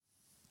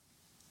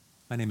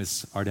My name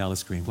is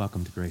Ardalis Green.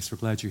 Welcome to Grace. We're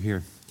glad you're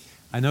here.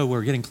 I know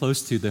we're getting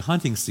close to the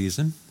hunting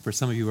season for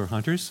some of you who are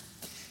hunters,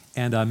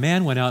 and a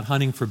man went out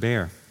hunting for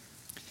bear.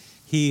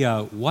 He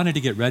wanted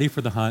to get ready for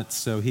the hunt,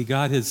 so he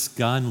got his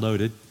gun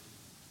loaded,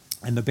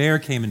 and the bear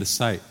came into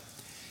sight.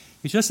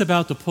 He's just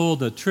about to pull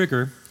the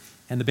trigger,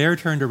 and the bear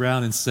turned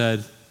around and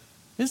said,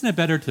 "Isn't it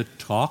better to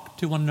talk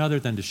to one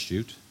another than to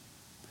shoot?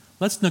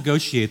 Let's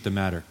negotiate the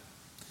matter."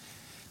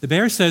 The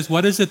bear says,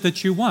 "What is it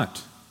that you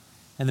want?"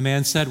 And the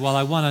man said, "Well,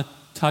 I want to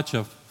touch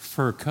a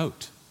fur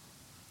coat."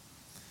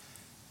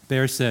 The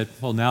bear said,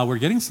 "Well, now we're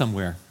getting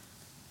somewhere.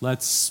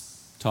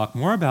 Let's talk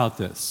more about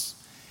this."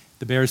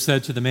 The bear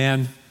said to the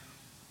man,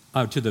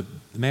 the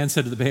man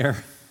said to the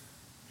bear,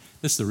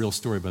 this is a real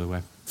story, by the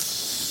way.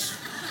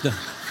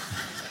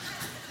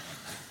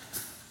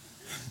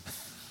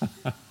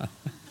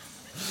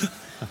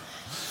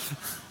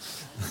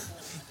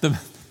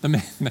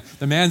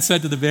 The man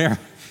said to the bear,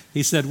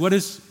 he said, what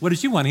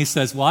did you want? He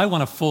says, "Well, I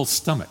want a full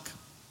stomach."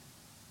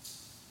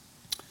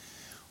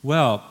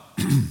 Well,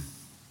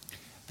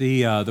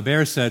 the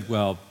bear said,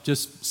 "Well,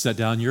 just set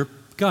down your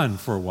gun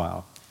for a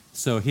while.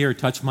 So here,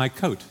 touch my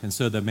coat." And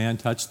so the man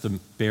touched the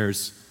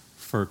bear's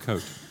fur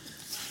coat.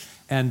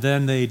 And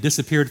then they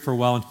disappeared for a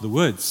while into the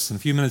woods. And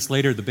a few minutes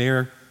later, the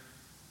bear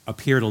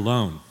appeared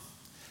alone.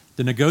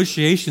 The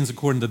negotiations,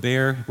 according to the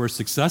bear, were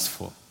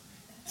successful.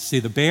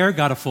 See, the bear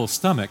got a full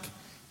stomach,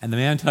 and the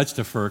man touched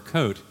a fur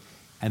coat.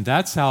 And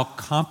that's how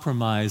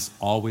compromise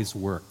always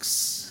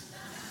works.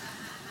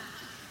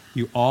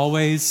 You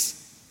always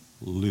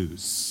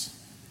lose.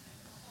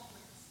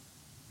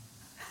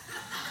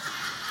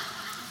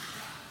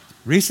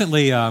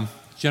 Recently,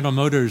 General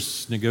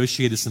Motors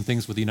negotiated some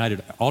things with the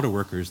United Auto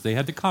Workers. They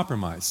had to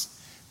compromise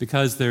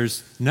because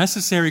there's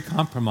necessary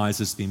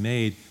compromises to be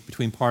made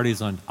between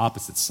parties on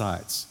opposite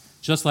sides.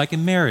 Just like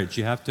in marriage,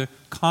 you have to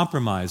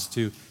compromise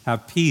to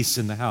have peace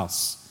in the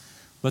house.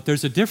 But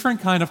there's a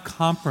different kind of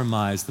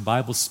compromise the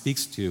Bible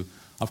speaks to,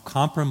 of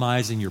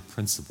compromising your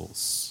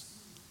principles.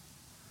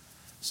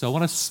 So I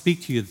want to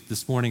speak to you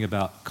this morning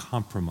about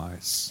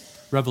compromise.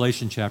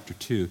 Revelation chapter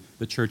 2,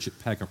 the church at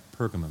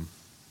Pergamum.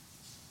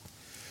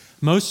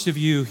 Most of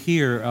you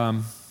here,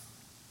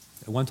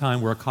 at one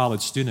time, were a college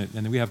student,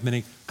 and we have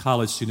many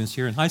college students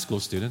here and high school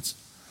students.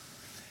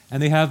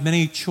 And they have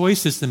many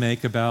choices to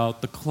make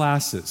about the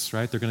classes,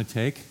 right, they're going to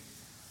take.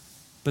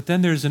 But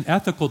then there's an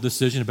ethical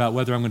decision about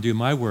whether I'm going to do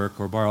my work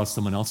or borrow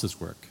someone else's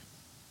work.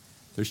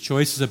 There's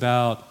choices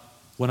about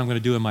what I'm going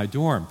to do in my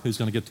dorm, who's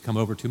going to get to come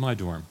over to my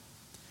dorm.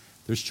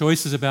 There's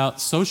choices about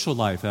social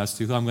life as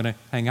to who I'm going to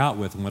hang out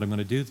with and what I'm going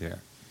to do there.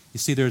 You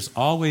see, there's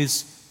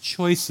always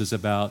choices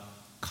about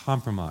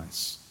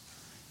compromise.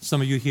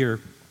 Some of you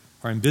here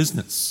are in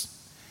business.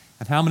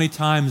 And how many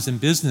times in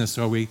business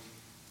are we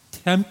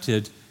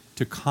tempted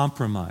to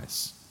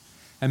compromise?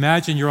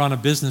 Imagine you're on a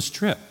business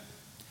trip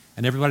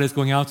and everybody's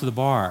going out to the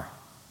bar.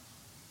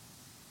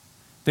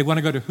 They want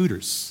to go to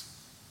Hooters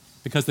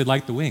because they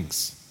like the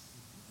wings.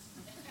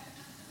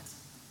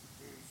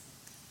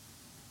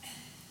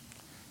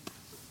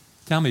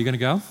 Tell me, you going to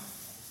go?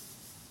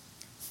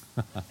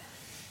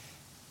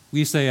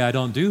 We say, "I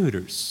don't do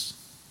Hooters."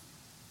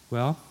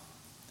 Well,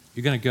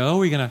 you're going to go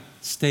or you're going to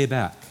stay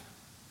back?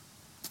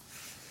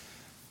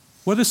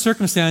 What are the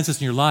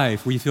circumstances in your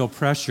life where you feel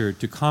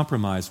pressured to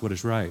compromise what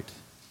is right?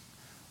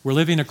 We're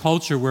living in a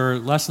culture where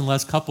less and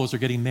less couples are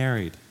getting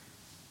married.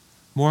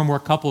 More and more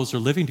couples are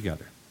living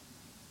together.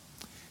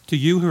 To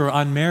you who are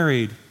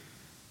unmarried,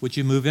 would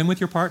you move in with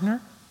your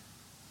partner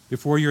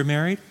before you're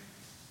married?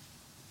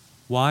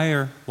 Why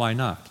or why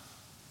not?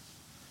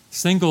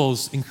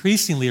 Singles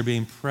increasingly are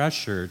being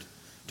pressured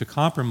to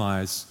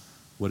compromise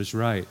what is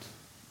right.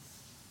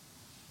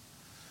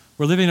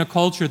 We're living in a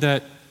culture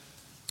that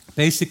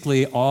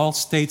basically all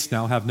states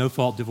now have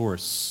no-fault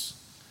divorce.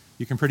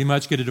 You can pretty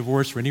much get a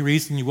divorce for any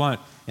reason you want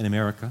in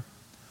America.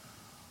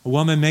 A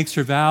woman makes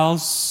her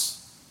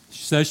vows.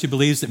 She says she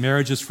believes that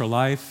marriage is for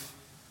life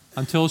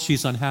until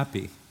she's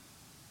unhappy.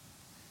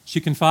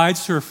 She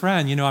confides to her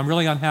friend, "I'm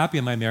really unhappy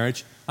in my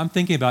marriage. I'm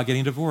thinking about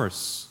getting a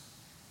divorce."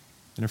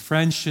 And her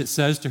friend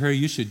says to her,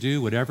 "You should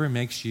do whatever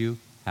makes you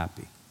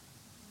happy."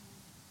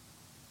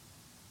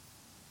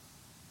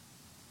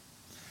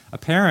 A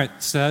parent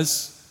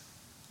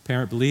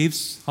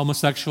believes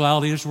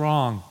homosexuality is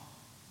wrong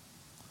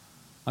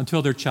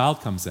until their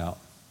child comes out.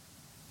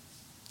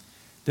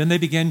 Then they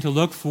begin to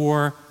look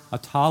for a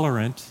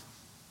tolerant,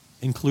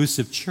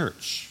 inclusive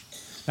church.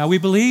 Now, we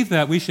believe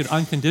that we should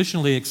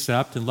unconditionally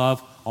accept and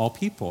love all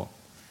people.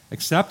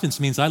 Acceptance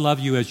means I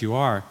love you as you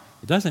are.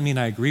 It doesn't mean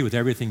I agree with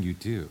everything you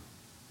do.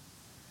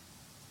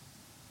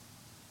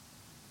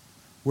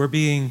 We're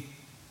being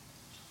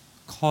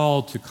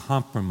called to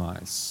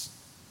compromise.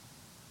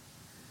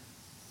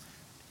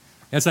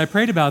 As I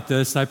prayed about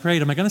this, am I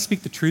going to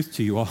speak the truth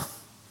to you all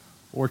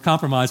or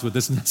compromise with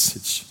this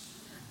message?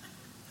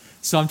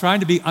 So I'm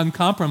trying to be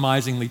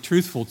uncompromisingly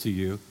truthful to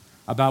you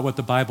about what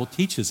the Bible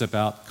teaches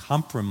about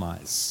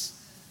compromise.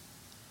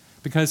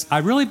 Because I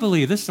really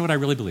believe, this is what I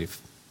really believe.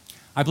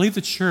 I believe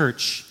the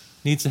church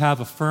needs to have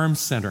a firm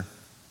center,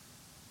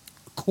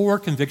 a core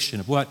conviction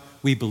of what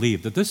we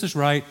believe, that this is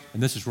right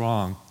and this is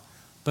wrong.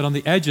 But on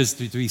the edges,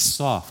 to be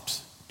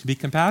soft, to be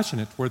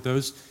compassionate toward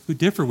those who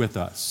differ with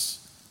us.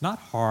 Not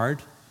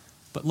hard,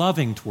 but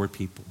loving toward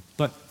people,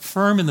 but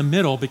firm in the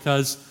middle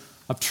because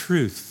of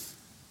truth.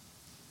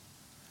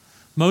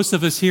 Most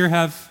of us here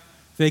have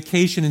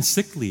vacation and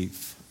sick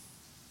leave.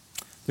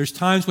 There's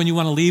times when you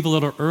want to leave a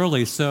little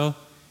early, so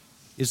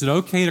is it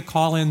okay to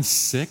call in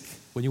sick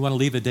when you want to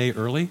leave a day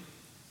early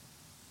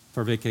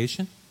for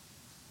vacation?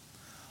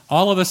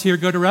 All of us here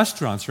go to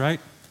restaurants, right?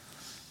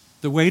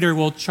 The waiter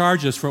will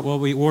charge us for what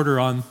we order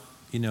on,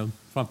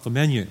 from the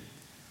menu.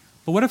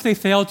 But what if they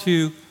fail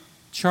to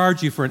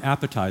charge you for an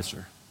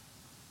appetizer?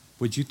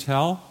 Would you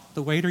tell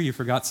the waiter you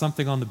forgot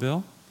something on the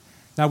bill?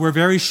 Now, we're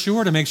very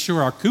sure to make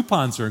sure our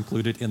coupons are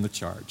included in the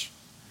charge.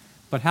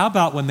 But how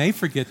about when they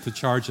forget to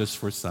charge us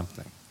for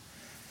something?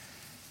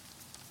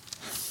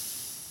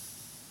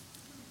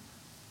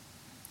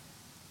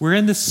 We're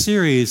in this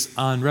series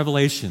on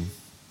Revelation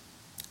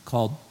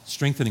called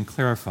Strengthen and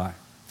Clarify.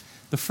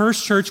 The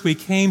first church we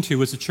came to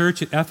was a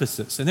church at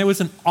Ephesus, and it was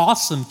an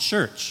awesome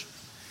church.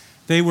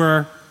 They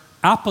were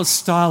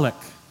apostolic.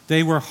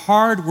 They were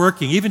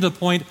hardworking, even to the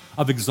point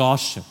of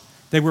exhaustion.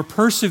 They were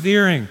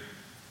persevering.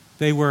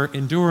 They were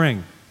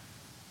enduring.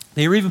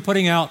 They were even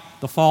putting out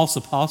the false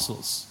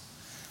apostles.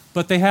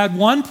 But they had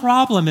one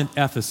problem in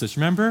Ephesus.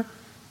 Remember?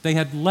 They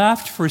had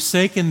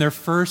forsaken their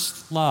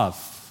first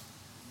love.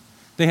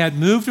 They had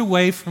moved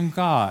away from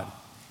God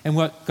and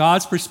what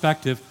God's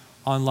perspective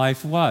on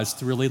life was,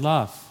 to really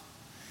love.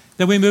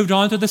 Then we moved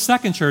on to the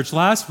second church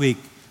last week,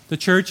 the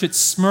church at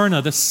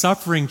Smyrna, the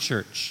suffering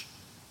church.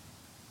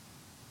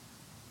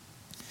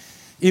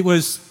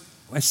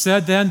 I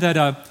said then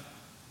that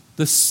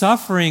the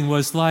suffering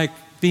was like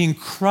being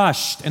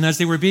crushed, and as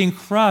they were being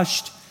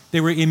crushed, they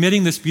were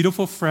emitting this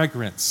beautiful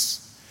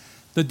fragrance.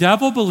 The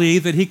devil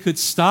believed that he could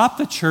stop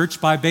the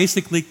church by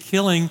basically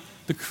killing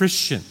the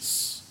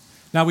Christians.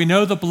 Now we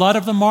know the blood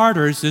of the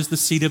martyrs is the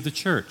seed of the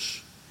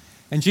church.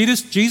 And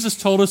Jesus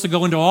told us to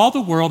go into all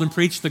the world and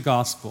preach the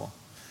gospel.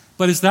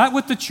 But is that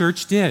what the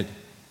church did?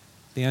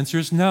 The answer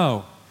is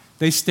no.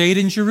 They stayed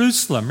in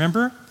Jerusalem,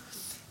 remember?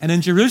 And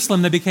in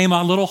Jerusalem, they became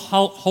a little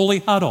holy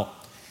huddle.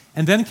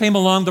 And then came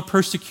along the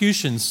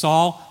persecution,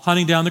 Saul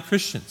hunting down the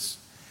Christians.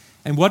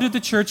 And what did the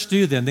church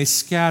do then? They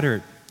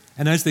scattered.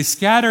 And as they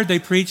scattered, they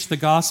preached the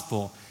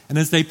gospel. And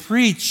as they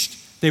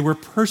preached, they were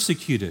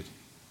persecuted.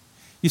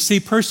 You see,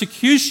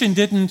 persecution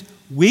didn't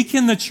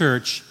weaken the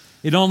church,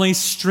 it only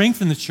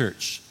strengthened the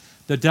church.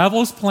 The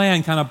devil's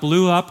plan kind of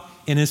blew up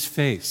in his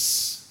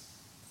face.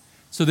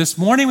 So this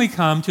morning we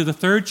come to the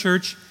third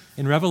church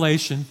in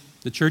Revelation,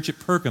 the church at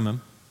Pergamum.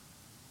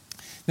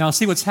 Now,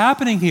 see, what's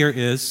happening here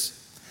is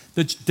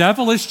the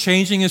devil is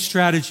changing his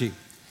strategy.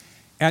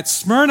 At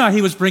Smyrna,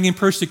 he was bringing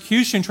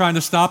persecution, trying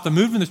to stop the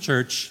movement of the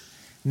church.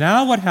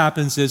 Now what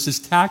happens is his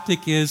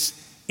tactic is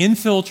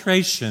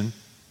infiltration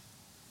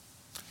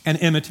and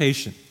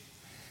imitation.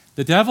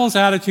 The devil's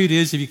attitude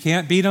is, if you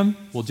can't beat him,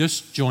 we'll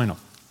just join him.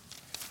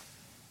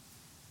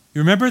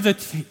 You remember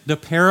the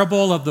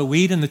parable of the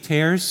wheat and the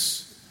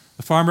tares?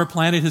 The farmer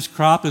planted his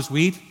crop as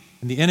wheat,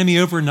 and the enemy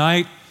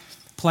overnight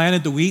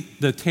planted the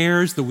wheat, the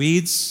tares, the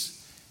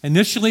weeds.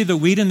 Initially, the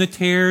wheat and the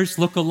tares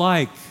look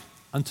alike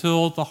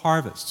until the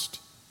harvest.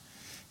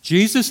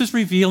 Jesus is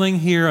revealing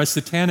here a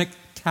satanic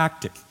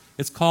tactic.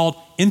 It's called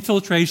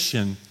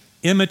infiltration,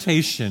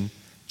 imitation,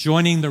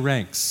 joining the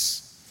ranks.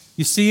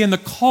 You see, in the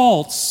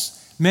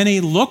cults, many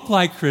look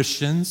like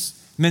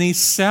Christians, many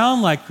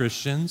sound like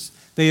Christians,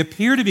 they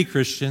appear to be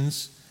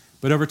Christians,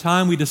 but over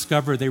time we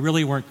discover they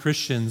really weren't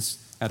Christians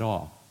at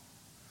all.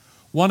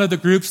 One of the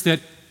groups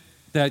that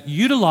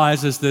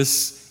utilizes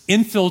this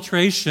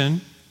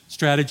infiltration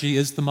strategy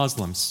is the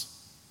Muslims.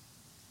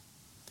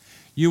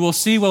 You will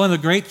see one of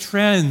the great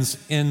trends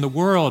in the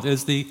world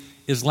is the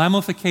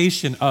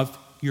Islamification of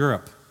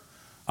Europe,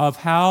 of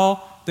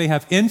how they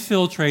have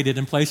infiltrated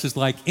in places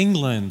like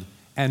England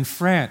and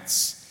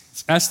France.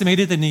 It's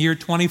estimated that in the year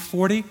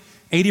 2040,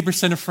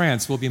 80% of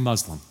France will be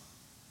Muslim.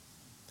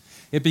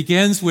 It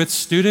begins with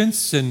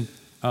students and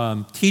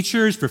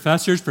teachers,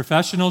 professors,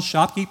 professionals,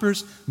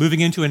 shopkeepers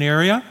moving into an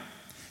area.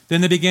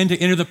 Then they begin to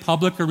enter the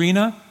public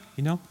arena,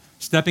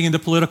 stepping into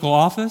political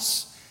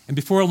office. And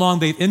before long,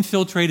 they've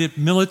infiltrated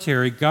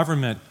military,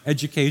 government,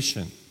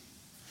 education.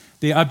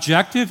 The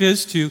objective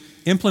is to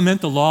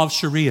implement the law of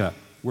Sharia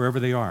wherever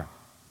they are.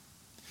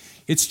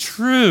 It's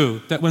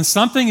true that when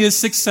something is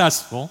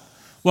successful,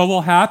 what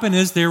will happen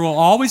is there will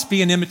always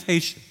be an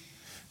imitation.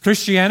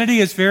 Christianity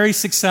is very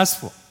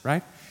successful,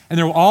 right? And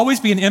there will always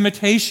be an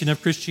imitation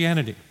of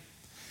Christianity.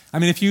 I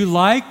mean, if you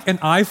like an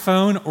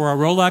iPhone or a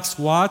Rolex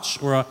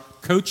watch or a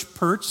Coach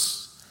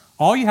purse,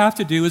 all you have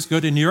to do is go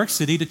to New York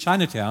City to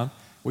Chinatown,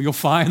 where you'll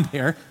find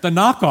there the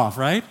knockoff,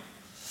 right?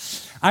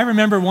 I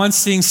remember once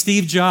seeing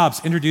Steve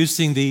Jobs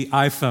introducing the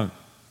iPhone.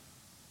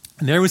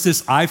 And there was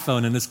this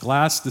iPhone in this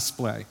glass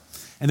display.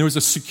 And there was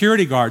a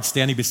security guard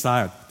standing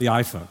beside the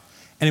iPhone.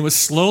 And it was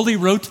slowly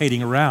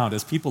rotating around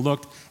as people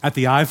looked at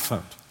the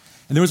iPhone.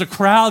 And there was a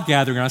crowd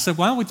gathering. And I said,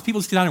 why don't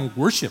people just get down and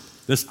worship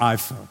this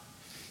iPhone?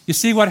 You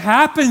see, what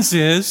happens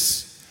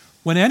is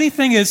when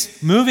anything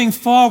is moving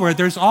forward,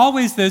 there's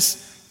always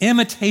this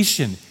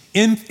imitation,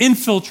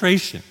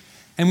 infiltration.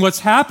 And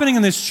what's happening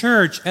in this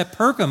church at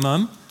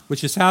Pergamum,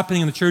 which is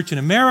happening in the church in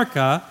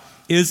America,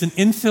 is an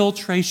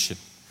infiltration.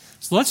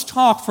 So let's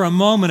talk for a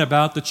moment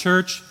about the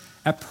church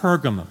at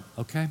Pergamum,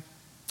 okay?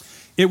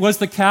 It was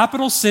the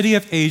capital city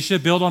of Asia,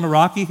 built on a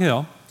rocky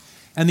hill,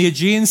 and the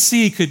Aegean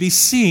Sea could be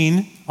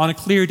seen on a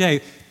clear day.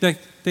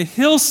 The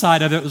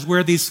hillside of it was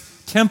where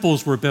these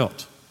temples were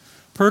built.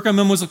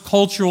 Pergamum was a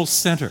cultural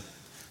center,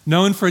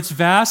 known for its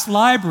vast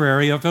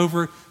library of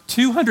over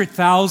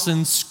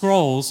 200,000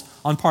 scrolls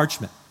on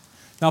parchment.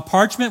 Now,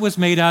 parchment was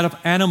made out of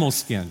animal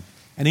skin,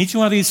 and each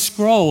one of these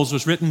scrolls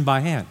was written by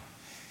hand.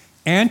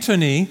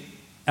 Antony,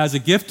 as a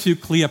gift to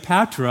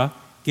Cleopatra,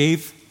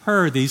 gave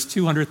her these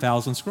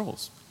 200,000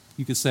 scrolls.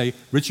 You could say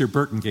Richard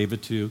Burton gave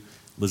it to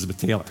Elizabeth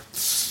Taylor.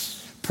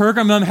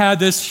 Pergamum had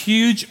this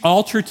huge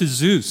altar to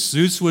Zeus.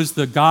 Zeus was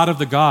the god of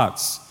the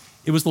gods.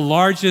 It was the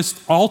largest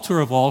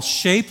altar of all,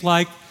 shaped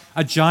like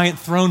a giant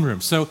throne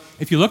room. So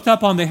if you looked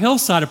up on the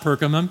hillside of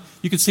Pergamum,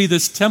 you could see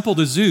this temple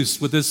to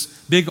Zeus with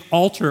this big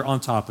altar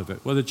on top of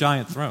it, with a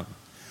giant throne.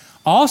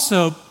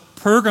 Also,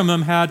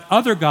 Pergamum had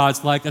other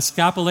gods like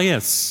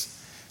Asclepius,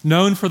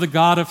 known for the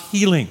god of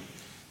healing.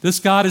 This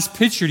god is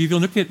pictured, if you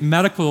look at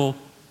medical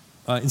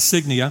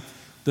insignia,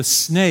 the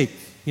snake,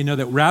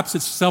 that wraps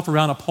itself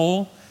around a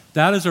pole,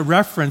 that is a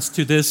reference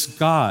to this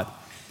god.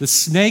 The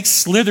snake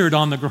slithered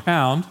on the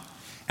ground,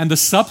 and the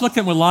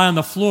supplicant would lie on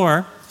the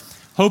floor,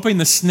 hoping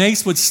the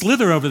snakes would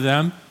slither over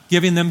them,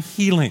 giving them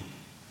healing.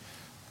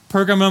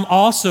 Pergamum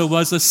also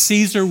was a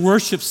Caesar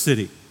worship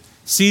city.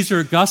 Caesar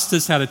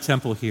Augustus had a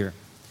temple here.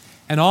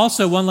 And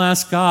also one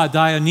last god,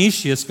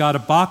 Dionysius, god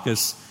of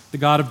Bacchus, the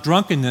god of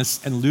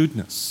drunkenness and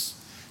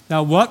lewdness.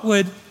 Now, what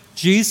would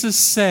Jesus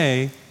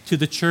say to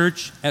the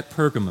church at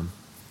Pergamum?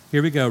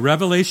 Here we go.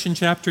 Revelation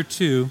chapter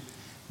 2,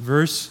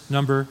 verse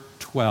number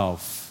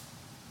 12.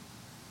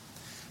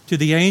 To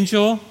the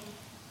angel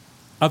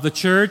of the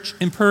church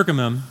in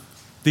Pergamum,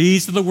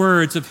 these are the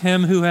words of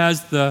him who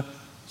has the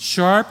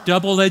sharp,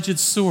 double-edged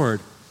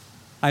sword.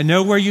 I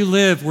know where you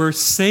live, where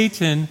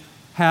Satan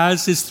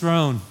has his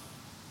throne.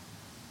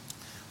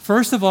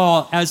 First of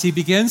all, as he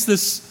begins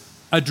this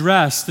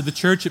address to the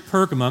church at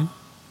Pergamum,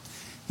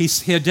 he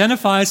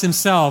identifies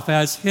himself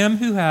as him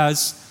who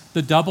has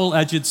the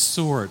double-edged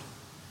sword.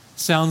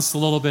 Sounds a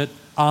little bit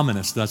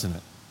ominous, doesn't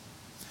it?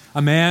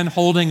 A man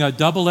holding a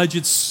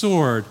double-edged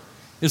sword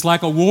is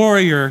like a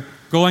warrior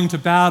going to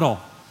battle,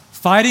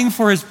 fighting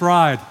for his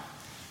bride.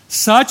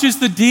 Such is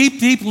the deep,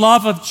 deep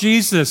love of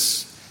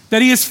Jesus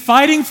that he is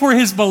fighting for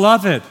his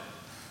beloved.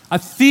 A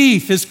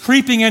thief is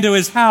creeping into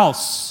his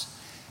house,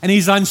 and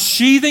he's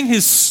unsheathing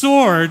his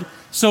sword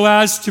so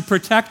as to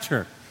protect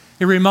her.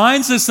 It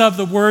reminds us of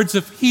the words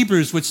of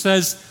Hebrews, which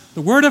says,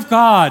 the word of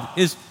God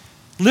is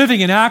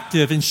living and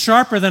active and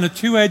sharper than a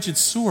two-edged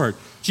sword.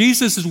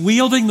 Jesus is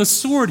wielding the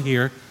sword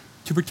here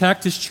to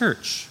protect his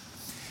church.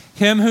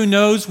 Him who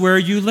knows where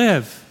you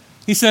live.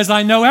 He says,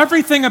 I know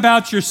everything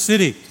about your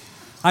city.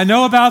 I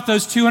know about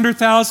those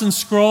 200,000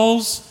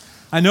 scrolls.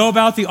 I know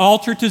about the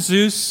altar to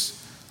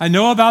Zeus. I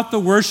know about the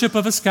worship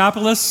of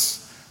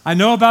Asclepius. I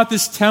know about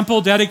this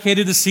temple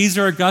dedicated to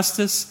Caesar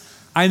Augustus.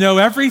 I know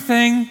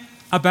everything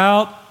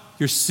about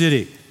your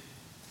city.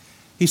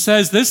 He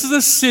says, this is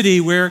a city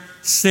where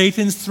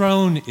Satan's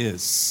throne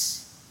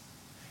is.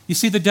 You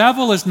see, the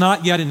devil is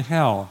not yet in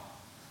hell.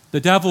 The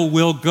devil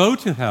will go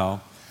to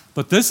hell,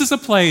 but this is a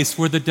place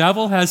where the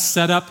devil has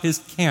set up his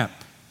camp,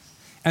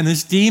 and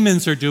his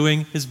demons are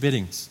doing his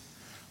biddings.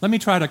 Let me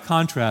try to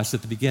contrast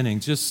at the beginning,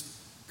 just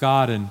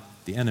God and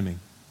the enemy.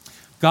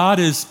 God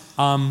is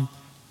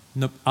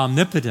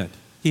omnipotent.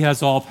 He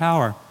has all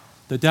power.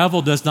 The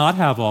devil does not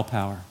have all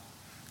power.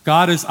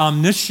 God is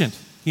omniscient.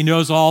 He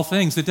knows all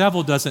things. The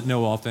devil doesn't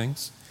know all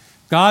things.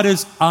 God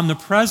is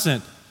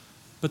omnipresent,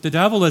 but the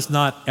devil is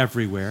not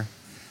everywhere.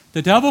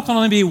 The devil can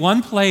only be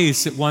one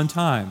place at one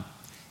time,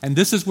 and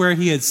this is where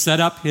he had set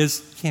up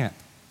his camp.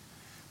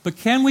 But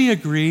can we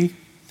agree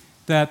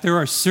that there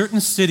are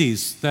certain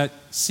cities that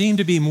seem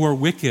to be more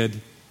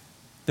wicked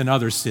than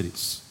other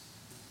cities?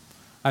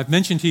 I've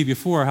mentioned to you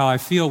before how I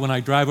feel when I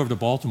drive over to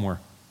Baltimore.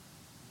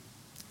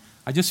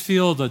 I just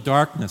feel the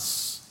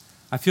darkness.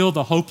 I feel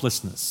the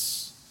hopelessness.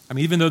 I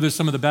mean, even though there's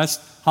some of the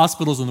best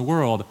hospitals in the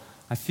world,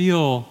 I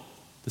feel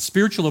the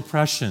spiritual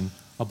oppression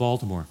of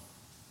Baltimore.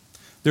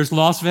 There's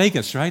Las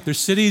Vegas, right? There's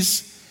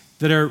cities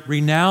that are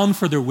renowned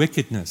for their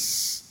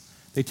wickedness.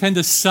 They tend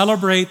to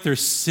celebrate their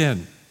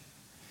sin.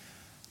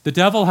 The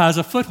devil has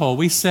a foothold.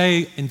 We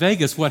say in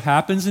Vegas, what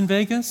happens in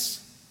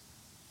Vegas?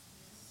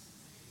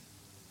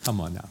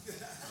 Come on now.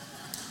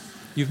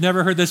 You've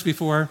never heard this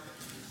before?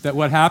 That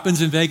what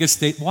happens in Vegas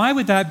state, why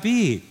would that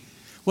be?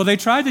 Well, they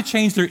tried to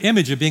change their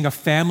image of being a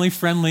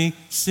family-friendly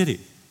city,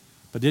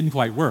 but it didn't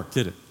quite work,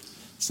 did it?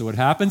 So what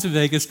happens in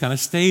Vegas kind of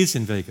stays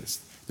in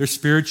Vegas. There's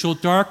spiritual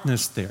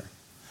darkness there.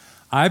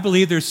 I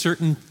believe there's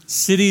certain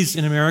cities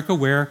in America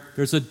where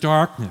there's a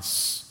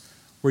darkness,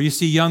 where you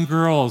see young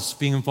girls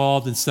being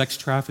involved in sex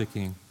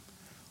trafficking,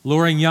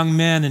 luring young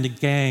men into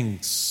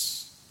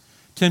gangs,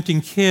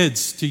 tempting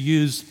kids to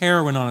use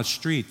heroin on the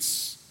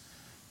streets,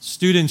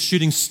 students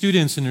shooting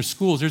students in their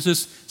schools. There's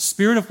this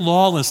spirit of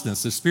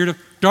lawlessness, this spirit of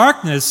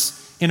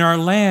darkness in our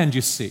land,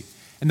 you see.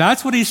 And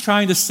that's what he's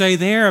trying to say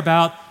there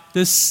about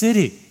this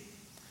city.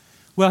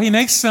 Well, he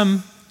makes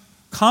some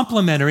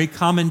complimentary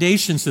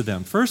commendations to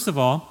them. First of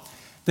all,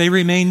 they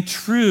remain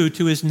true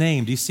to his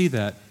name. Do you see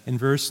that in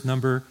verse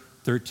number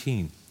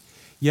 13?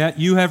 Yet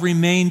you have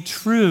remained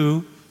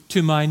true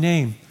to my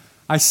name.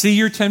 I see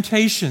your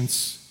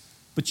temptations,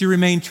 but you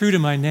remain true to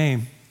my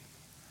name.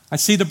 I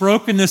see the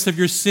brokenness of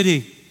your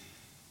city,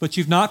 but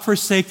you've not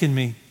forsaken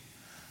me.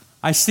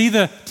 I see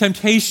the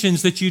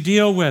temptations that you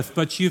deal with,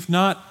 but you've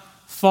not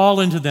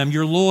fallen to them.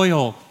 You're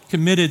loyal,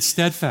 committed,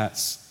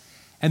 steadfast.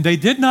 And they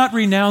did not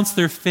renounce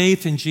their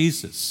faith in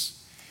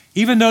Jesus.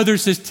 Even though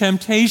there's this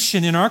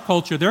temptation in our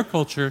culture, their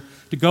culture,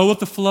 to go with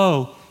the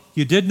flow,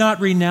 you did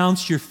not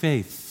renounce your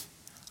faith.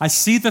 I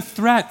see the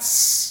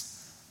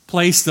threats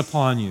placed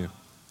upon you.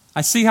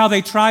 I see how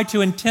they tried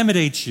to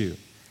intimidate you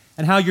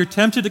and how you're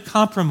tempted to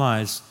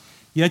compromise,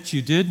 yet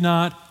you did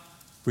not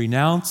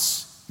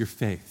renounce your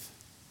faith.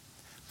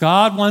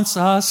 God wants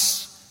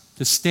us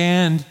to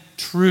stand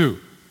true,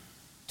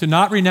 to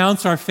not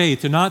renounce our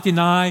faith, to not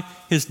deny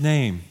his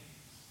name.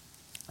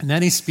 And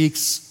then he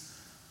speaks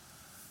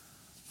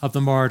of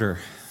the martyr.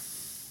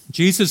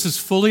 Jesus is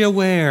fully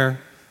aware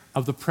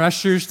of the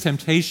pressures,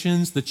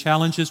 temptations, the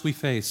challenges we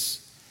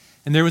face.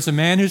 And there was a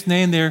man whose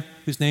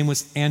name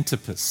was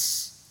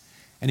Antipas.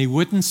 And he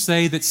wouldn't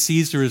say that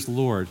Caesar is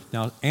Lord.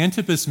 Now,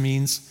 Antipas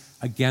means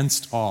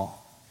against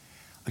all.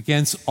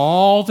 Against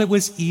all that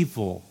was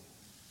evil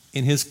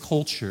in his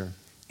culture,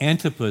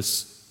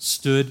 Antipas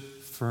stood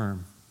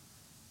firm.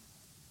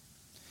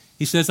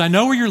 He says, I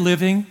know where you're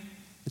living.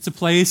 It's a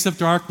place of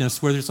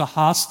darkness where there's a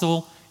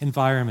hostile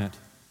environment.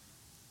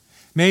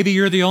 Maybe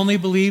you're the only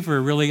believer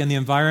really in the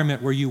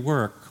environment where you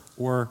work,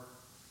 or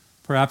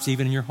perhaps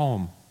even in your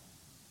home.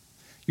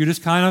 You're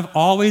just kind of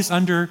always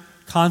under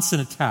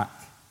constant attack.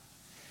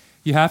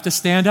 You have to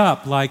stand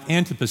up like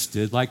Antipas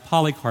did, like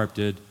Polycarp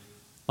did,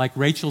 like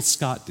Rachel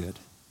Scott did.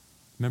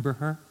 Remember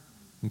her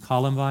in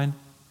Columbine?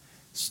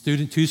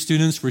 Two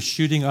students were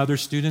shooting other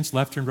students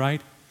left and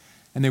right,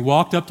 and they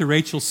walked up to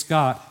Rachel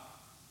Scott.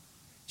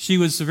 She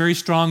was a very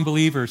strong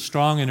believer,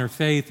 strong in her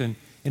faith and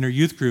in her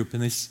youth group,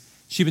 and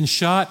she'd been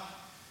shot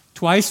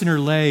twice in her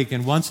leg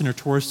and once in her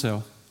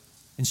torso.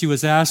 And she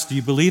was asked, do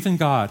you believe in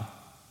God?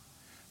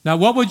 Now,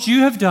 what would you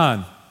have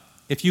done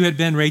if you had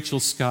been Rachel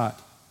Scott?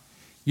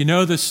 You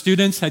know the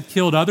students had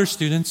killed other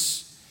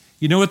students.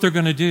 You know what they're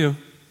going to do.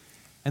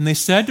 And they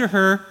said to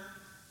her,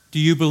 do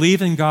you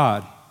believe in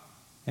God?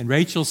 And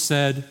Rachel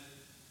said,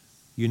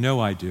 you know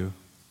I do.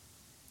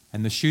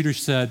 And the shooter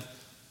said,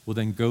 well,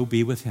 then go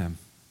be with him.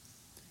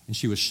 And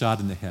she was shot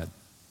in the head.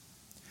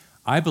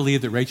 I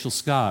believe that Rachel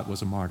Scott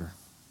was a martyr,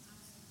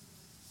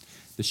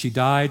 that she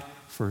died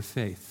for her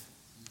faith.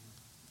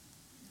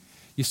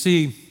 You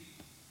see,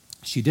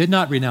 she did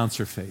not renounce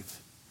her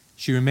faith.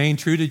 She remained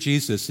true to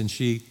Jesus, and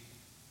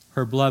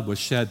her blood was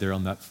shed there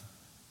on that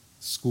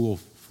school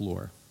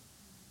floor.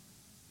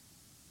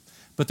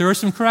 But there are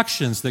some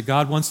corrections that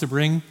God wants to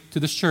bring to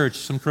this church,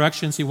 some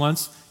corrections he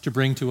wants to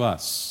bring to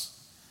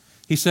us.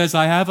 He says,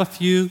 I have a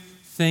few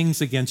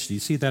things against you. You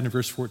see that in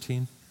verse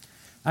 14?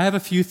 I have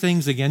a few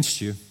things against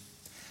you.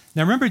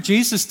 Now remember,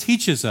 Jesus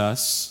teaches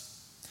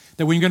us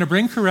that when you're going to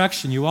bring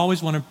correction, you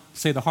always want to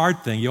say the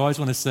hard thing. You always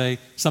want to say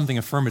something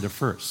affirmative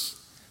first.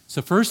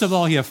 So first of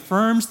all, he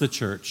affirms the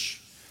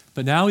church,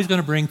 but now he's going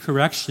to bring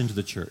correction to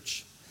the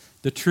church.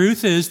 The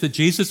truth is that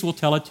Jesus will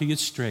tell it to you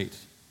straight.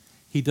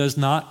 He does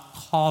not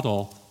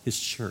coddle his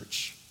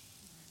church.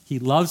 He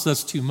loves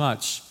us too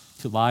much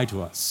to lie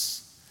to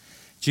us.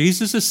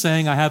 Jesus is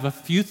saying, I have a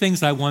few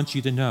things I want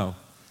you to know.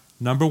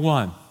 Number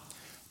one,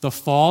 the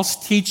false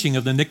teaching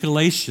of the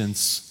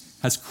Nicolaitans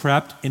has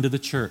crept into the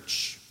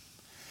church.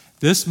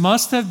 This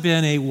must have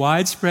been a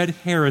widespread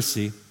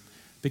heresy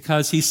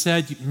because he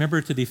said, remember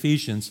to the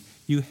Ephesians,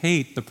 you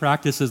hate the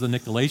practices of the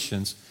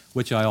Nicolaitans,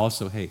 which I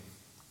also hate.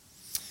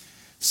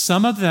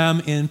 Some of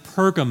them in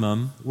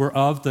Pergamum were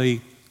of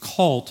the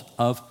cult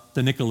of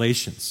the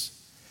Nicolaitans.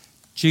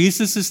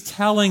 Jesus is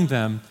telling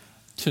them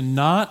to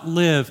not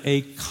live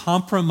a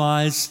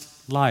compromised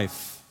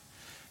life.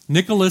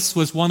 Nicholas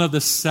was one of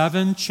the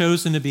 7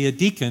 chosen to be a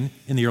deacon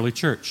in the early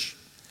church.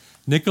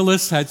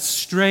 Nicholas had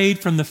strayed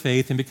from the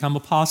faith and become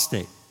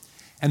apostate,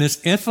 and his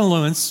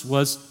influence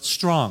was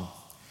strong.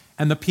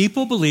 And the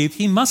people believed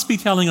he must be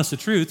telling us the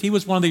truth. He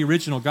was one of the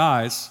original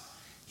guys.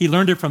 He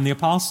learned it from the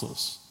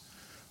apostles.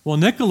 Well,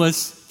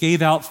 Nicholas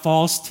gave out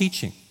false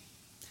teaching,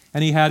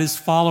 and he had his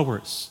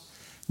followers.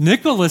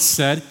 Nicholas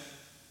said,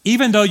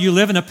 even though you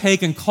live in a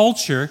pagan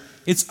culture,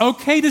 it's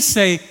okay to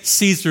say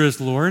Caesar is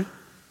Lord.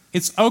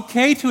 It's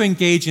okay to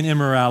engage in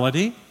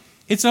immorality.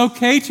 It's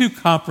okay to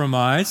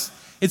compromise.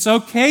 It's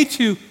okay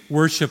to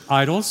worship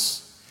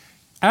idols.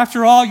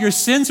 After all, your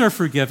sins are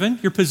forgiven.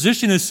 Your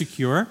position is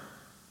secure.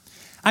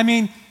 I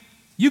mean,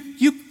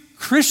 you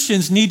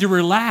Christians need to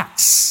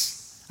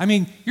relax. I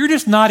mean, you're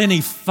just not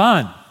any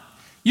fun.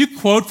 You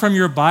quote from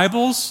your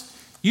Bibles.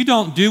 You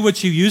don't do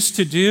what you used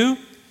to do.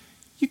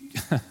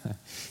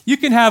 You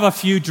can have a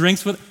few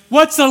drinks with.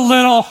 What's a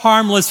little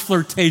harmless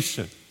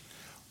flirtation?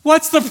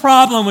 What's the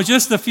problem with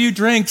just a few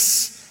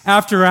drinks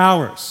after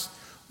hours?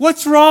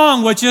 What's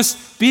wrong with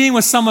just being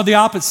with some of the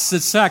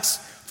opposite sex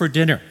for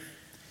dinner?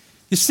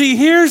 You see,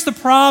 here's the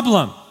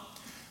problem.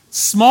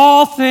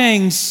 Small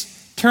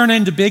things turn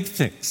into big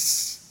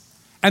things.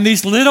 And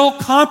these little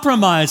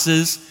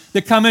compromises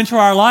that come into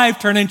our life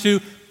turn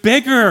into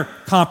bigger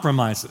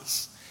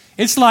compromises.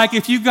 It's like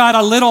if you've got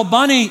a little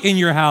bunny in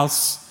your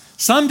house,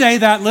 someday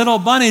that little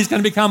bunny is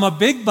going to become a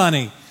big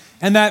bunny.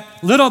 And that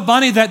little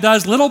bunny that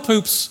does little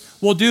poops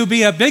will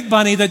be a big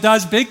bunny that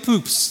does big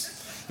poops.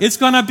 It's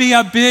going to be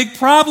a big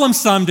problem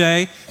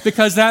someday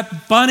because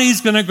that bunny's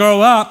going to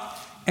grow up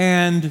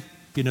and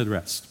you know the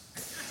rest.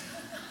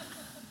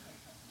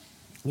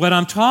 What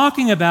I'm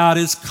talking about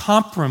is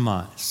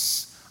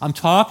compromise. I'm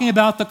talking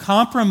about the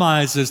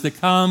compromises that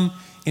come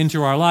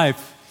into our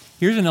life.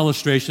 Here's an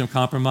illustration of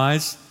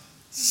compromise.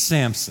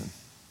 Samson.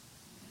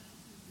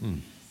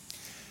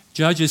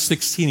 Judges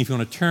 16, if you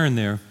want to turn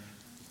there.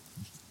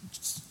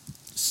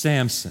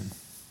 Samson.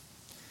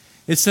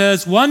 It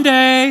says, one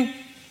day,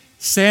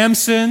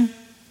 Samson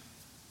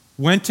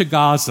went to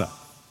Gaza,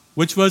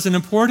 which was an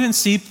important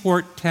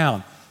seaport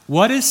town.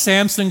 What is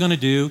Samson going to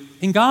do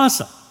in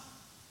Gaza?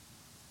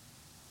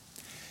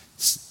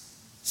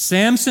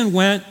 Samson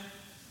went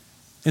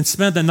and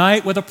spent the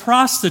night with a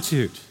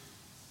prostitute.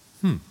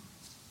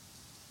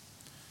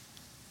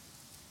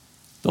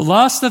 The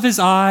lust of his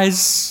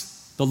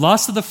eyes, the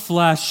lust of the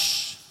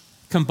flesh,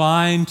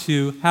 combined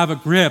to have a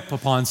grip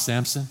upon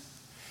Samson.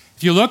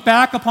 If you look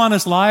back upon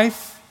his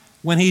life,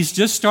 when he's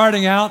just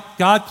starting out,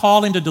 God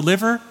called him to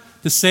deliver,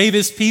 to save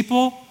his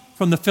people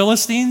from the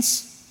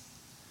Philistines.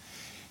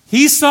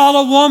 He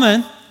saw a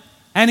woman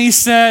and he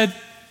said,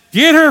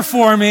 "Get her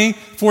for me,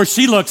 for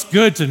she looks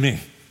good to me."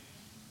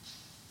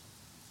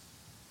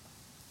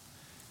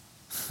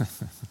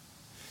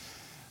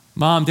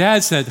 Mom,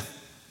 Dad said,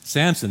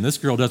 "Samson, this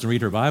girl doesn't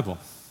read her Bible.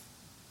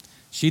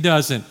 She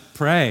doesn't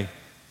pray.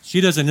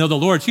 She doesn't know the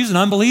Lord. She's an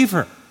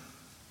unbeliever."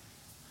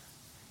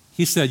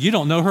 He said, "You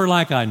don't know her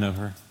like I know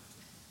her."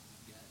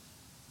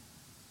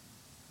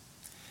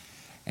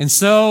 And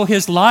so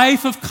his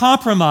life of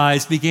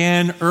compromise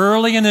began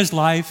early in his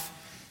life,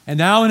 and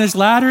now in his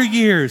latter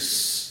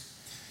years,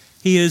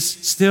 he is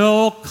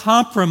still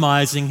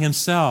compromising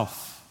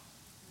himself.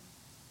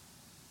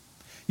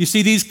 You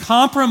see, these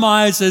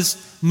compromises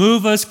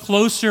move us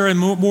closer and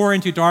more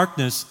into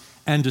darkness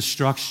and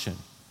destruction.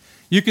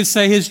 You could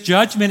say his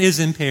judgment is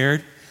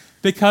impaired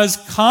because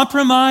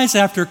compromise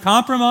after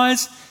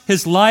compromise,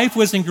 his life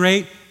was in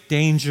great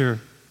danger.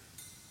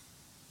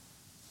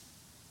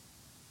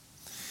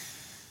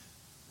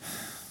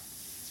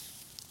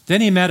 Then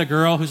he met a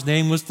girl whose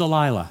name was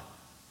Delilah.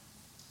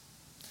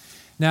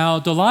 Now,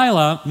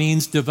 Delilah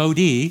means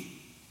devotee,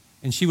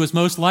 and she was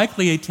most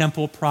likely a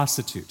temple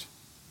prostitute.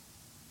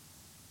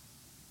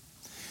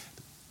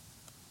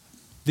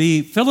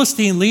 The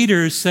Philistine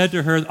leaders said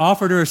to her,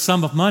 offered her a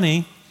sum of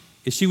money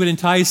if she would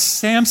entice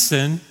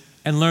Samson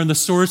and learn the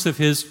source of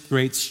his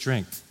great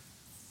strength.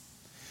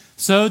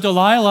 So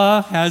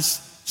Delilah has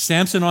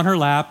Samson on her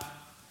lap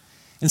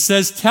and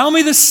says, "Tell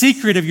me the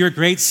secret of your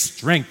great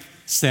strength,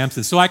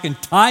 Samson, so I can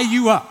tie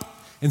you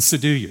up and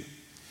subdue you."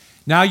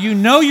 Now, you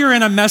know you're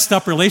in a messed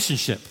up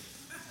relationship.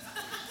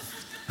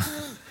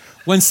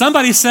 When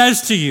somebody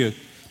says to you,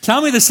 "Tell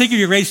me the secret of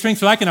your great strength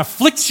so I can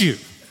afflict you."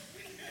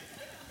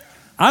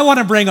 I want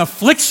to bring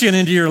affliction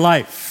into your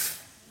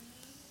life.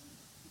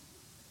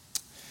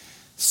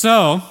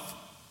 So,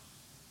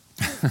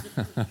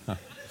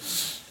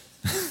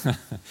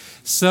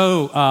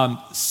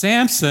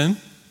 Samson,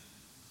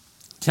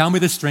 tell me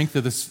the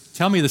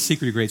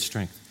secret of great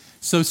strength.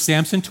 So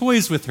Samson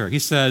toys with her. He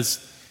says,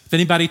 "If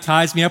anybody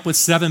ties me up with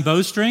 7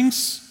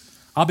 bowstrings,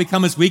 I'll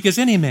become as weak as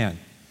any man." And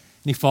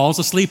he falls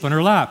asleep on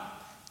her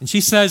lap. And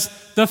she says,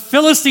 "The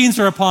Philistines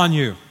are upon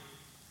you."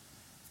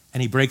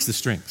 And he breaks the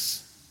strings.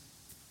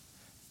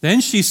 Then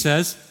she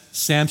says,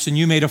 "Samson,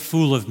 you made a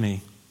fool of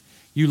me.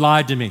 You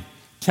lied to me.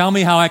 Tell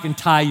me how I can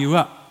tie you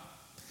up."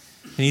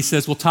 And he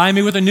says, "Well, tie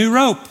me with a new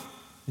rope."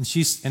 And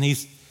she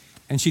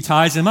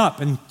ties him up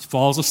and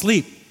falls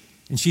asleep.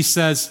 And she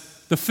says,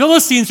 "The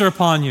Philistines are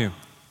upon you."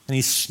 And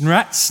he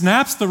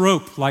snaps the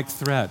rope like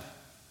thread.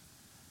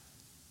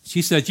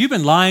 She said, "You've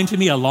been lying to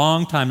me a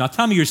long time. Now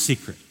tell me your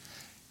secret."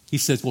 He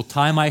says, "Well,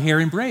 tie my hair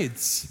in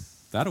braids.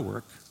 That'll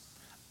work.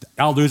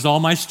 I'll lose all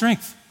my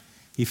strength."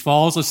 He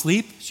falls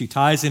asleep. She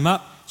ties him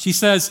up. She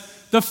says,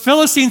 "The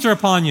Philistines are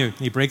upon you." And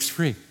he breaks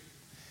free.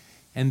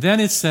 And then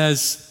it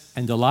says,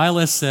 and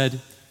Delilah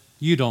said,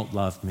 "You don't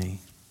love me.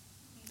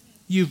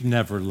 You've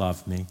never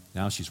loved me."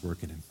 Now she's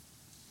working him.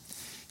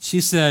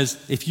 She says,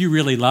 "If you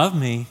really love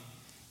me,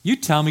 you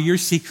tell me your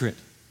secret.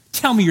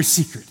 Tell me your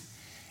secret."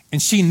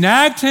 And she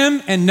nagged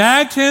him and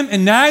nagged him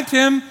and nagged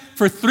him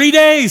for 3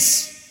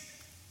 days.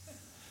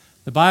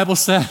 The Bible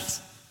says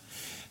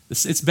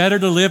it's better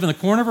to live in the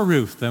corner of a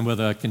roof than with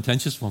a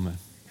contentious woman.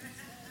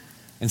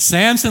 And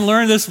Samson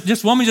learned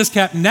this woman just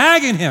kept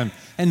nagging him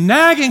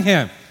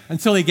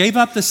until he gave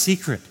up the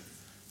secret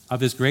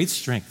of his great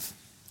strength.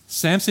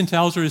 Samson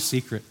tells her his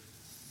secret.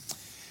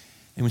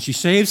 And when she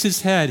shaves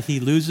his head, he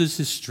loses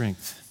his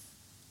strength.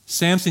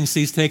 Samson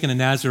sees taking a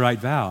Nazirite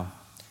vow.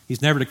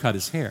 He's never to cut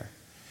his hair.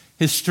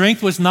 His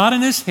strength was not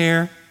in his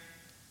hair.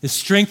 His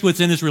strength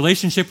was in his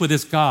relationship with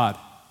his God.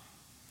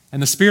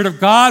 And the Spirit of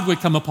God would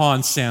come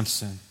upon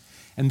Samson.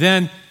 And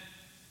then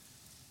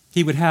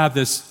he would have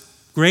this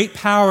great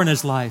power in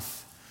his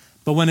life.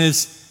 But when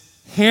his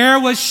hair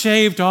was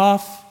shaved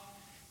off,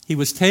 he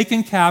was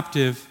taken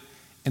captive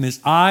and his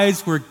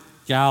eyes were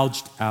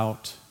gouged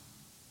out.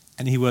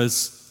 And he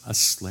was a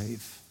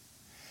slave.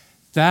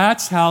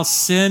 That's how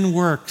sin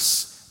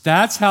works.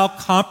 That's how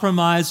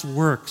compromise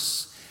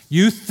works.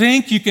 You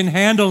think you can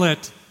handle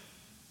it,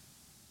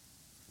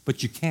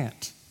 but you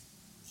can't.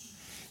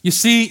 You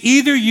see,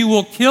 either you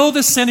will kill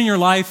the sin in your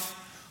life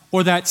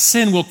or that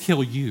sin will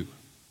kill you.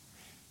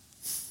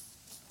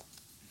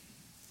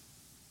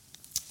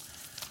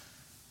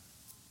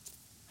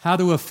 How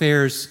do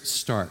affairs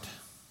start?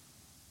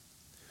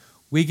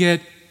 We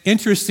get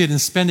interested in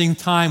spending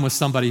time with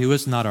somebody who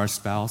is not our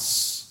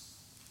spouse.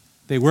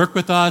 They work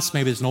with us,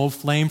 maybe it's an old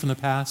flame from the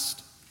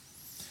past.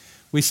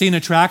 We see an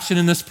attraction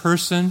in this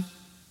person.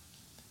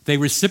 They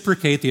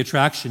reciprocate, the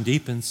attraction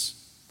deepens.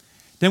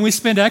 Then we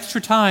spend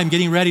extra time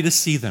getting ready to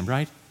see them,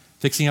 right?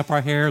 Fixing up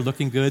our hair,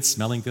 looking good,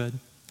 smelling good.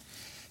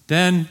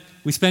 Then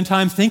we spend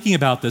time thinking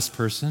about this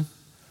person.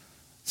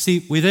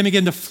 See, we then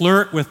begin to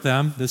flirt with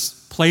them, this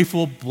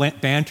playful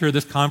banter,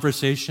 this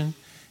conversation.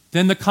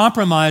 Then the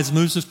compromise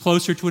moves us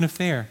closer to an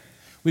affair.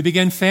 We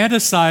begin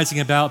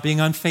fantasizing about being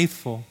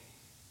unfaithful.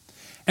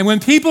 And when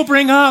people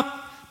bring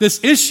up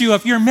this issue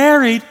of you're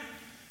married,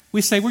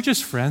 we say we're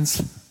just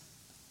friends.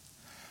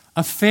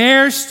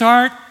 Affairs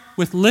start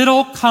with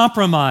little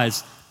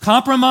compromise.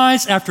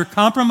 Compromise after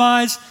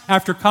compromise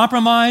after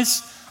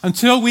compromise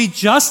until we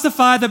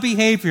justify the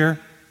behavior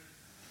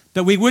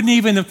that we wouldn't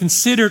even have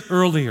considered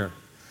earlier.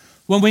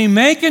 When we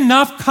make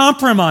enough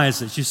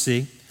compromises, you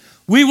see,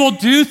 we will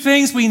do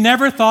things we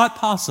never thought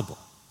possible.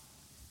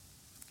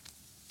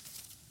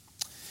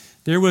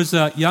 There was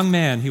a young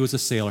man, he was a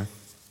sailor,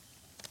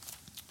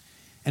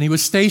 and he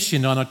was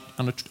stationed on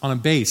a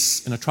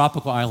base in a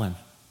tropical island.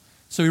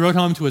 So he wrote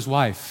home to his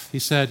wife. He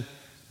said,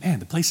 man,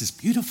 the place is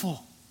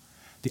beautiful.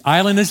 The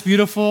island is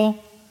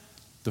beautiful.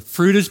 The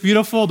fruit is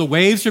beautiful. The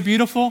waves are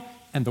beautiful.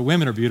 And the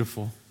women are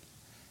beautiful.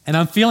 And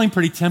I'm feeling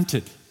pretty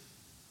tempted.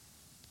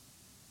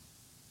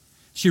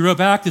 She wrote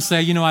back to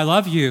say, I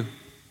love you.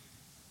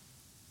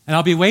 And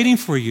I'll be waiting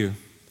for you.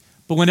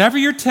 But whenever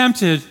you're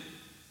tempted,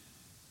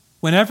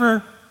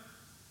 whenever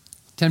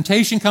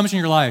temptation comes in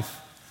your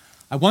life,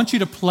 I want you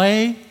to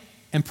play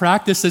and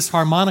practice this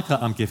harmonica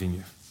I'm giving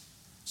you.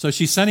 So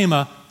she sent him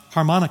a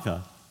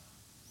harmonica.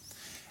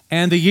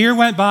 And the year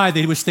went by that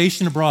he was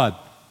stationed abroad.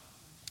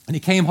 And he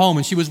came home,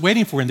 and she was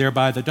waiting for him there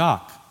by the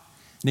dock.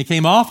 And he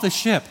came off the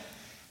ship,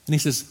 and he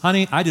says,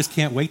 honey, I just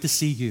can't wait to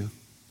see you.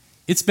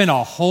 It's been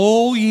a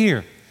whole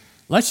year.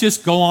 Let's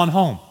just go on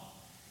home.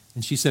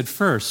 And she said,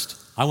 first,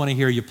 I want to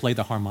hear you play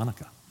the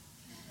harmonica.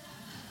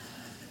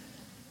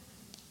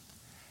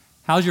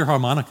 How's your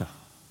harmonica?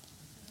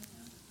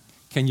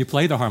 Can you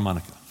play the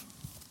harmonica?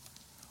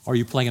 Or are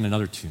you playing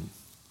another tune?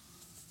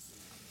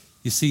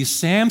 You see,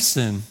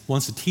 Samson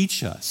wants to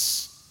teach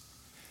us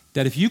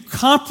that if you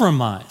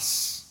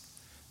compromise,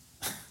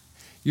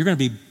 you're going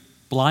to be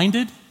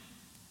blinded,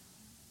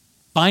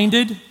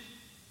 binded,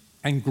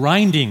 and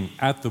grinding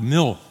at the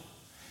mill.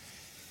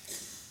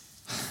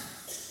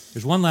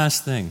 There's one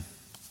last thing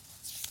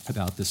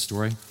about this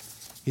story.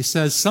 He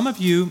says, some of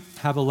you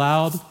have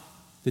allowed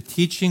the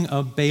teaching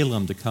of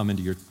Balaam to come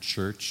into your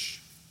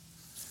church.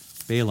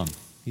 Balaam.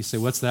 You say,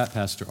 what's that,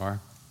 Pastor R?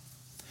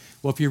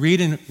 Well, if you read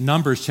in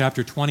Numbers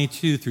chapter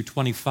 22 through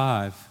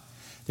 25,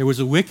 there was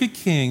a wicked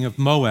king of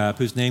Moab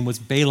whose name was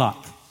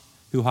Balak,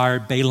 who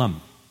hired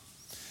Balaam.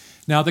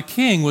 Now, the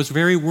king was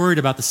very worried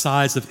about the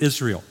size of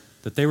Israel,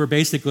 that they were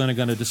basically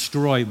going to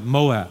destroy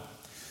Moab.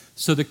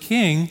 So the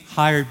king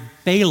hired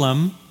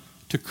Balaam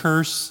to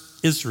curse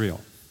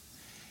Israel.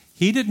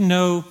 He didn't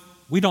know,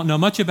 we don't know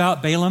much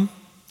about Balaam,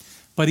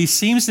 but he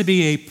seems to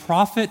be a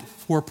prophet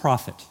for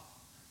profit.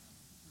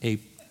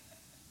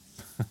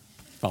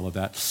 Follow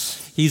that.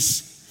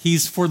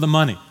 He's for the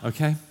money,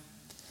 okay?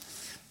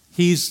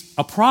 He's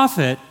a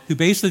prophet who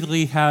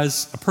basically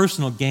has a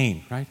personal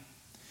gain, right?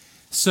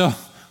 So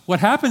what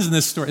happens in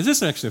this story, this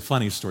is actually a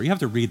funny story. You have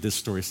to read this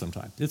story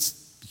sometime.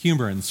 It's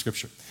humor in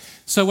Scripture.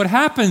 So what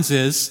happens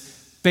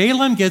is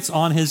Balaam gets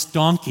on his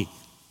donkey,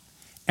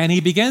 and he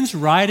begins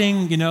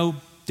riding,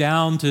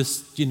 down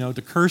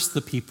to curse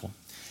the people.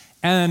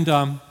 And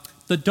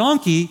the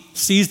donkey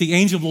sees the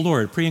angel of the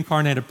Lord,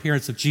 pre-incarnate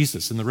appearance of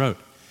Jesus in the road.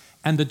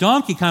 And the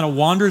donkey kind of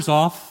wanders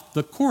off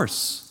the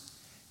course.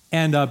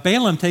 And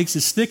Balaam takes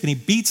his stick and he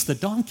beats the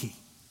donkey.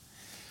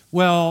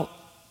 Well,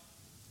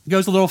 he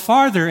goes a little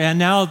farther, and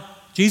now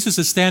Jesus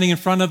is standing in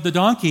front of the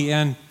donkey,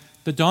 and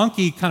the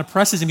donkey kind of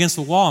presses him against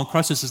the wall and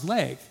crushes his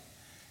leg.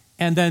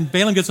 And then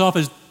Balaam gets off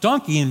his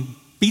donkey and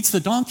beats the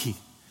donkey.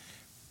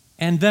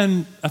 And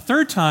then a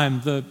third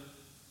time,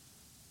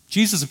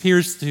 Jesus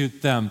appears to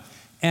them,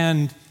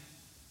 and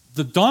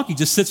the donkey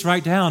just sits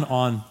right down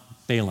on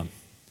Balaam.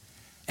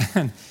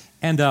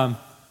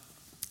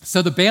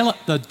 So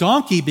the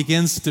donkey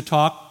begins to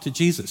talk to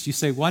Jesus. You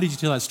say, why did you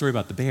tell that story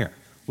about the bear?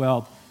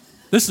 Well,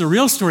 this is a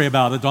real story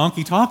about a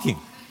donkey talking.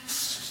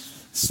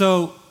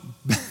 So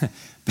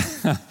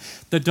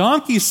the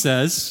donkey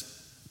says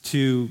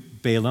to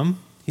Balaam,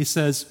 he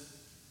says,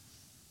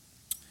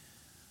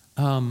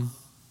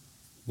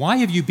 why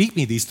have you beat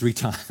me these 3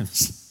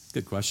 times?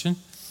 Good question.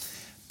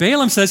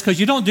 Balaam says, because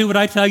you don't do what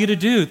I tell you to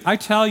do. I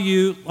tell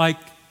you,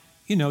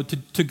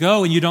 to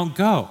go and you don't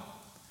go.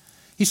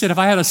 He said, if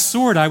I had a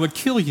sword, I would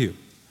kill you.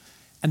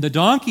 And the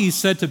donkey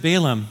said to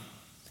Balaam,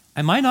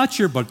 am I not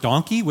your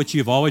donkey, which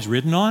you've always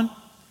ridden on?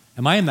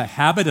 Am I in the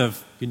habit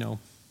of,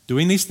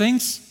 doing these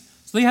things?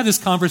 So they have this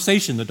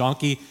conversation. The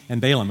donkey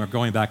and Balaam are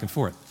going back and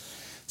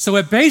forth. So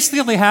what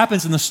basically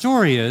happens in the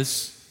story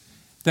is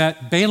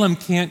that Balaam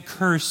can't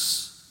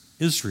curse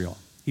Israel.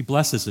 He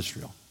blesses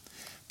Israel.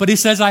 But he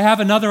says, I have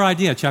another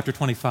idea, chapter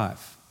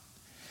 25.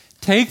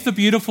 Take the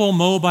beautiful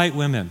Moabite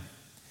women,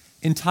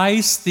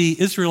 entice the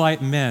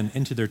Israelite men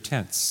into their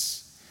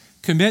tents,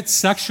 commit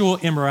sexual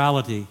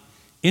immorality,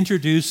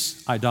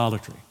 introduce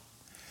idolatry.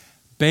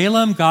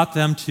 Balaam got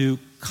them to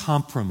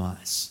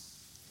compromise.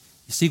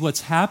 You see,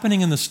 what's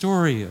happening in the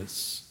story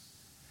is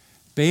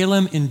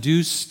Balaam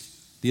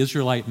induced the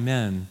Israelite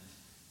men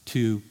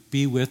to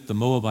be with the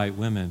Moabite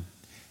women.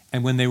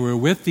 And when they were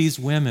with these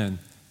women,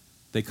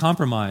 they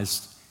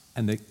compromised,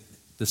 and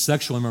the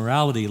sexual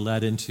immorality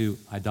led into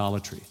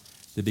idolatry.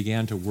 They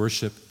began to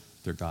worship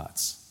their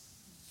gods.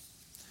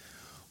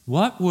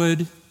 What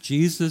would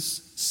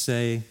Jesus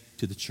say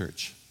to the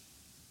church?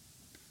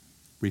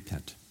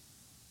 Repent.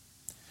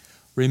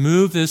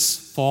 Remove this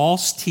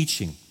false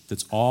teaching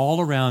that's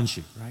all around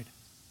you, right?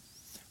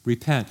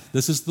 Repent.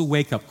 This is the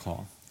wake-up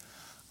call.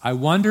 I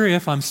wonder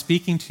if I'm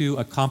speaking to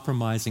a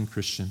compromising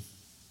Christian.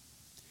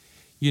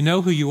 You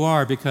know who you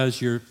are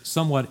because you're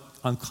somewhat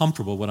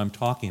uncomfortable what I'm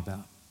talking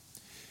about.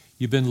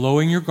 You've been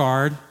lowering your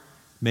guard,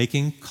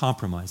 making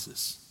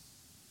compromises.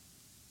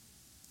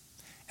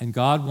 And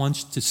God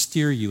wants to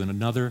steer you in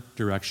another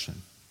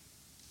direction.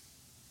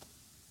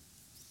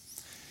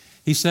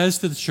 He says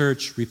to the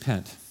church,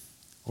 repent,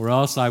 or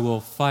else I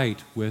will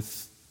fight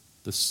with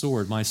the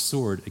sword, my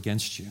sword,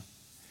 against you.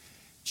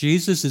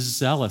 Jesus is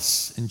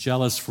zealous and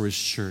jealous for his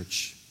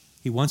church.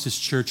 He wants his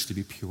church to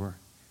be pure.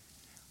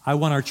 I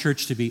want our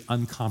church to be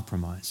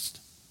uncompromised.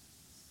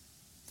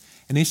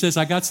 And he says,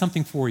 I got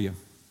something for you.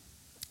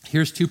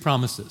 Here's 2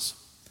 promises.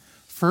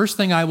 First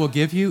thing I will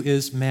give you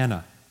is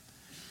manna.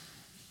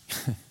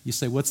 You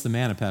say, what's the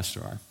manna,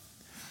 Pastor R?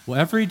 Well,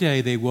 every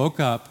day they woke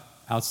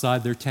up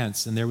outside their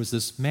tents and there was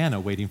this manna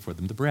waiting for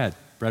them, the bread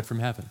from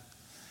heaven.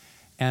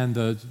 And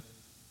the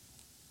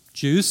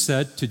Jews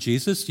said to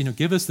Jesus,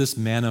 give us this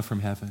manna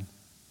from heaven.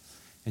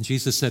 And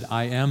Jesus said,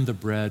 I am the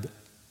bread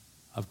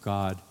of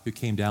God who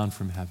came down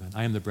from heaven.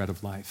 I am the bread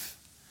of life.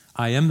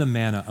 I am the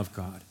manna of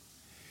God.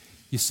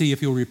 You see,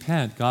 if you'll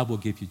repent, God will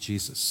give you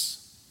Jesus.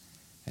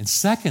 And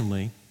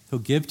secondly, he'll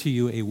give to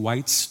you a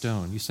white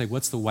stone. You say,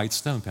 what's the white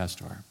stone,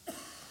 Pastor R?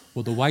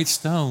 Well, the white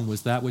stone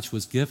was that which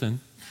was given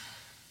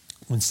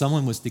when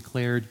someone was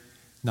declared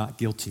not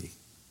guilty.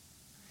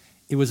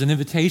 It was an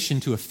invitation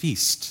to a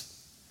feast.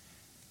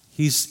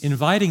 He's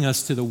inviting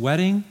us to the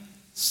wedding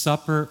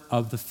supper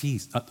of the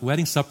feast, the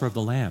wedding supper of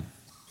the Lamb.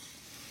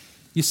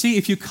 You see,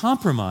 if you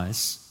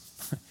compromise,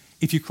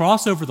 if you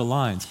cross over the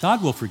lines,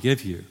 God will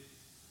forgive you.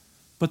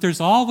 But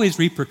there's always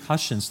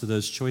repercussions to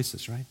those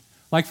choices, right?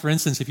 Like, for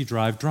instance, if you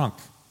drive drunk,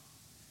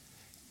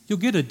 you'll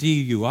get a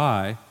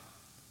DUI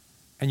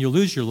and you'll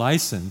lose your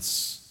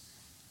license,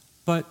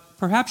 but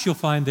perhaps you'll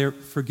find there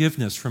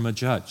forgiveness from a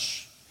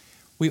judge.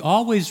 We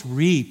always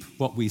reap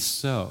what we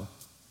sow.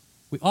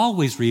 We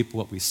always reap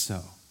what we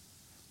sow.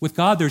 With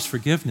God, there's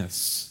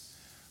forgiveness,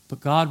 but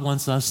God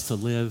wants us to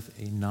live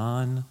a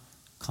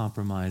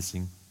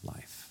non-compromising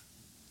life.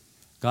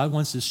 God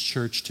wants his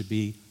church to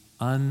be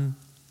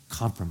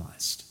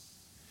uncompromised,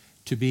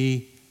 to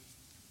be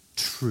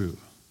true.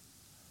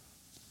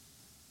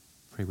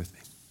 Pray with me.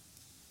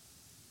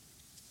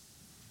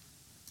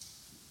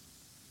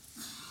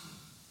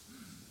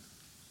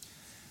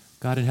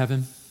 God in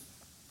heaven,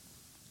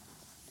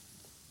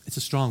 it's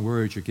a strong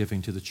word you're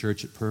giving to the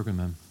church at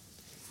Pergamum,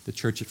 the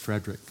church at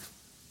Frederick,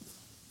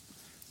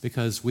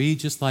 because we,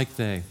 just like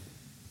they,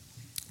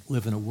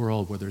 live in a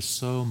world where there's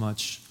so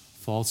much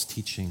false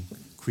teaching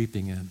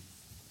creeping in.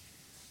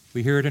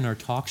 We hear it in our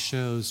talk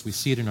shows, we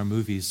see it in our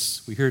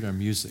movies, we hear it in our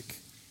music.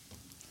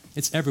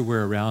 It's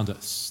everywhere around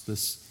us,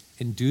 this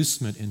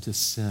inducement into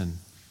sin.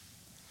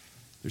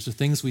 There's the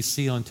things we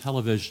see on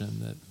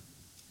television that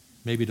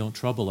maybe don't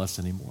trouble us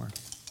anymore.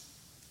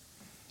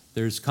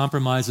 There's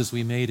compromises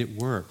we made at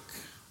work,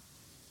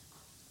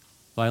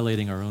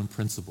 violating our own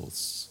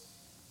principles.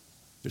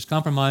 There's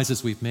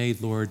compromises we've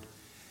made, Lord,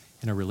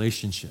 in our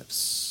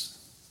relationships.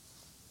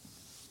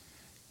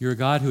 You're a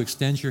God who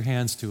extends your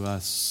hands to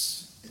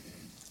us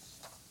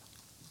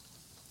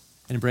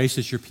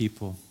embraces your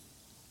people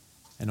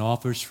and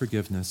offers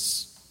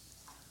forgiveness.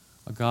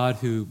 A God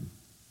who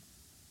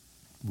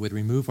would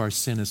remove our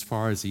sin as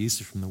far as the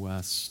east is from the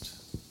west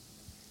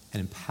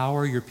and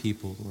empower your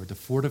people, Lord, to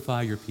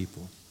fortify your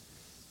people,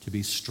 to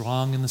be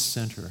strong in the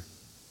center,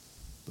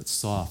 but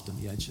soft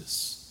on the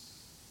edges.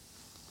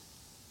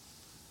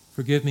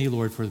 Forgive me,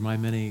 Lord, for my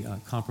many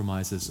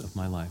compromises of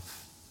my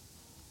life,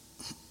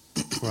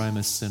 for I am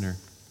a sinner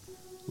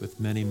with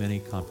many, many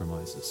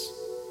compromises.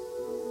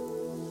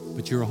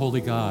 But you're a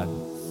holy God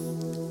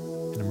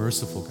and a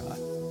merciful God,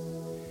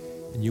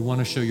 and you want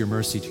to show your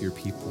mercy to your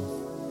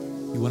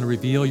people. You want to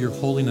reveal your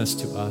holiness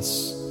to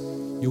us.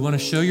 You want to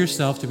show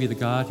yourself to be the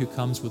God who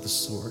comes with a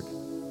sword,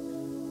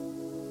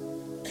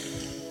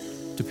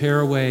 to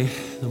pare away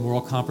the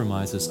moral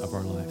compromises of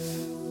our life.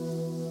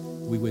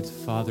 We would,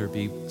 Father,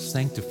 be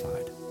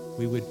sanctified.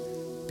 We would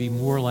be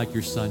more like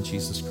your Son,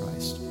 Jesus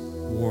Christ,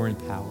 more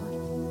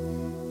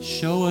empowered.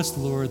 Show us,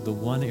 Lord, the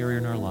one area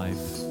in our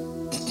life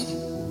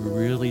where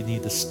we really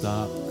need to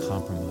stop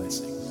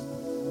compromising.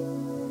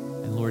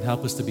 And Lord,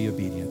 help us to be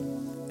obedient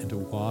and to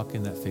walk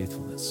in that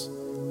faithfulness,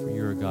 for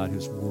you're a God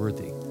who's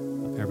worthy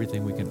of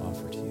everything we can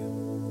offer to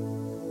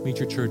you. Meet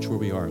your church where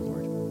we are,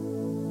 Lord.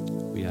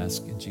 We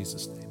ask in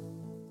Jesus' name.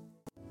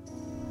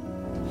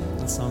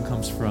 The song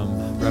comes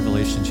from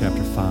Revelation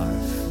chapter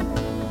 5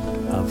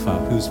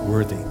 of who's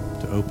worthy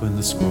to open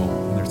the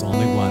scroll. And there's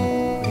only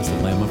one, who's the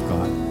Lamb of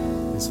God,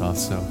 who's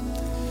also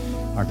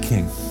our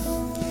King.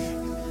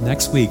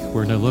 Next week,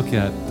 we're going to look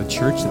at the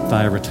church at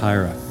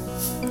Thyatira.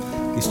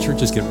 These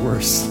churches get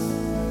worse.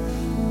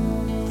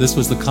 This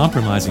was the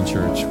compromising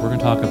church. We're going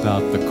to talk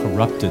about the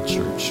corrupted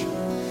church.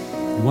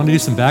 We want to do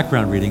some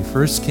background reading.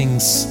 1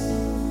 Kings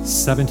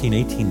 17,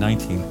 18,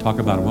 19 talk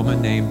about a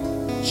woman named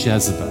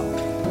Jezebel.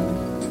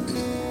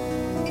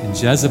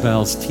 And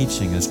Jezebel's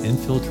teaching has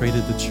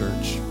infiltrated the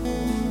church.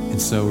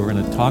 And so we're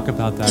going to talk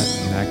about that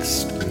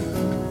next week.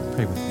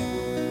 Pray with me.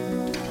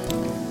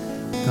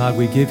 God,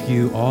 we give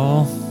you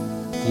all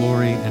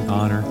glory and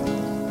honor,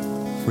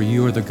 for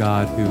you are the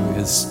God who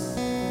is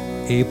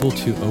able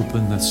to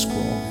open the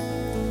scroll,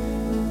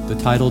 the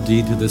title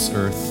deed to this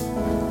earth,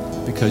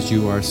 because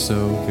you are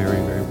so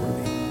very, very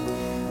worthy.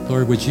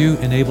 Lord, would you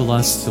enable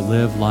us to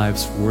live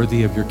lives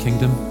worthy of your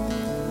kingdom,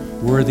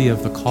 worthy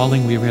of the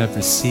calling we have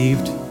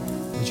received?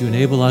 Would you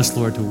enable us,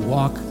 Lord, to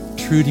walk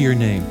true to your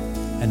name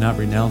and not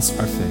renounce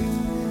our faith?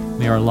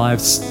 May our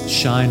lives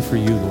shine for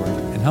you, Lord,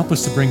 and help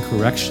us to bring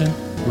correction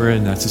where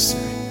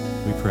necessary.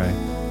 We pray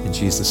in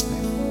Jesus'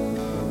 name.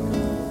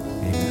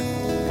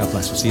 Amen. God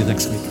bless you. See you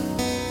next week.